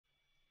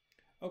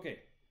Okay,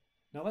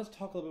 now let's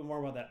talk a little bit more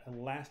about that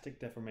elastic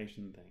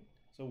deformation thing.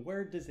 So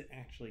where does it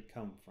actually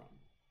come from?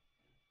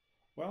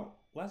 Well,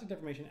 elastic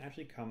deformation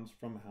actually comes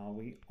from how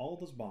all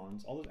those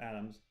bonds, all those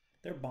atoms,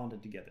 they're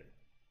bonded together.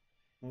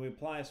 When we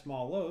apply a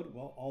small load,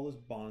 well, all those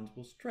bonds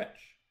will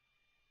stretch.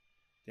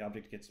 The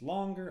object gets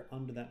longer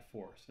under that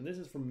force. And this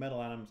is for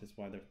metal atoms, that's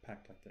why they're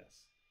packed like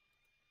this.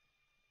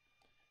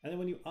 And then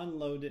when you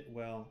unload it,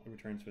 well, it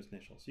returns to its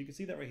initial. So you can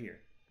see that right here.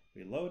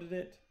 We loaded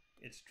it,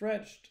 it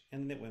stretched,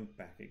 and then it went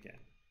back again.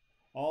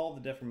 All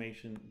the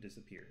deformation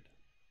disappeared.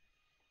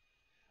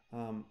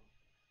 And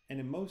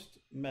in most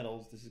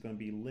metals, this is going to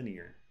be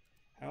linear.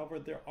 However,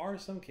 there are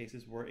some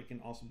cases where it can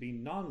also be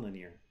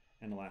nonlinear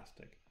and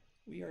elastic.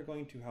 We are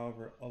going to,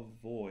 however,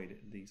 avoid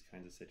these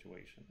kinds of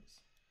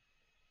situations.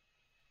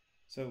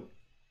 So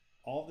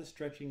all the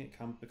stretching, it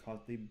comes because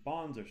the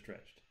bonds are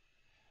stretched.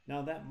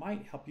 Now that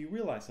might help you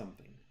realize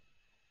something,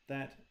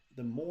 that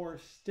the more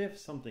stiff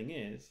something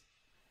is,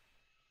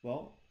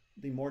 well,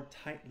 the more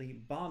tightly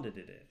bonded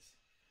it is.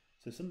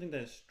 So something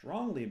that is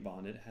strongly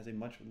bonded has a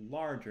much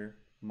larger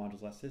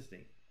modulus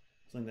elasticity.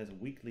 Something that's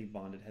weakly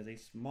bonded has a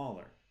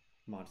smaller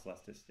modulus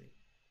elasticity.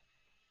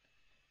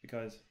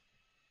 Because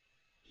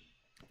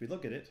if we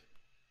look at it,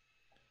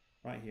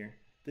 right here,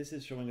 this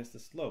is showing us the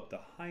slope. The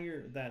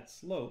higher that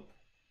slope,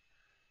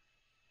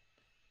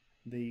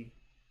 the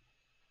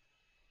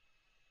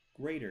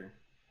greater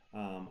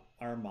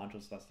our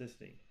modulus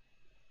elasticity.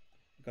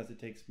 Because it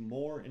takes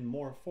more and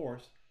more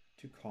force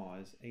to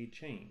cause a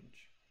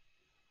change.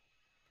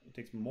 It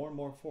takes more and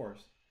more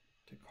force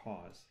to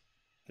cause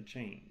a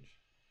change.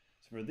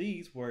 So for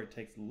these, where it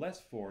takes less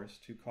force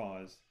to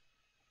cause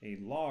a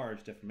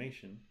large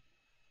deformation,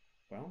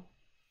 well,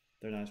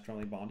 they're not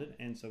strongly bonded,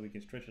 and so we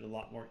can stretch it a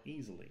lot more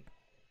easily.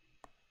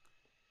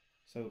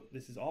 So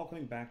this is all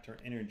coming back to our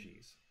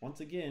energies. Once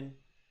again,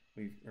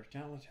 we're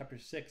down to chapter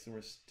 6, and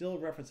we're still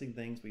referencing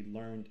things we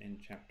learned in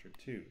chapter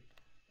 2,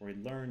 where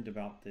we learned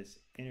about this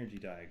energy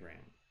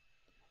diagram.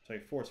 Sorry,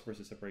 force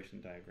versus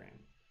separation diagram.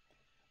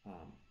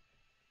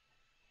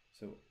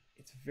 So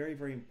it's very,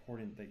 very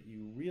important that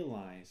you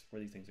realize where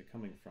these things are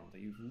coming from,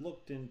 that you've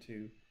looked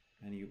into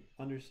and you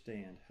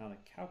understand how to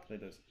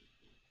calculate those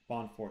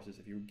bond forces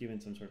if you're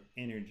given some sort of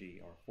energy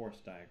or force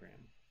diagram,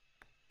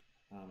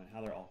 and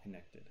how they're all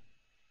connected.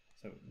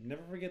 So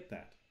never forget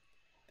that.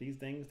 These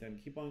things, they're going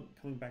to keep on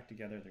coming back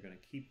together. They're going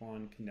to keep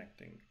on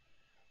connecting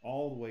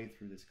all the way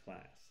through this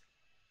class.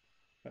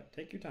 But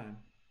take your time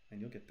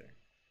and you'll get there.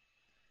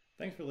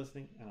 Thanks for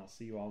listening, and I'll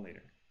see you all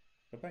later.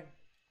 Bye-bye.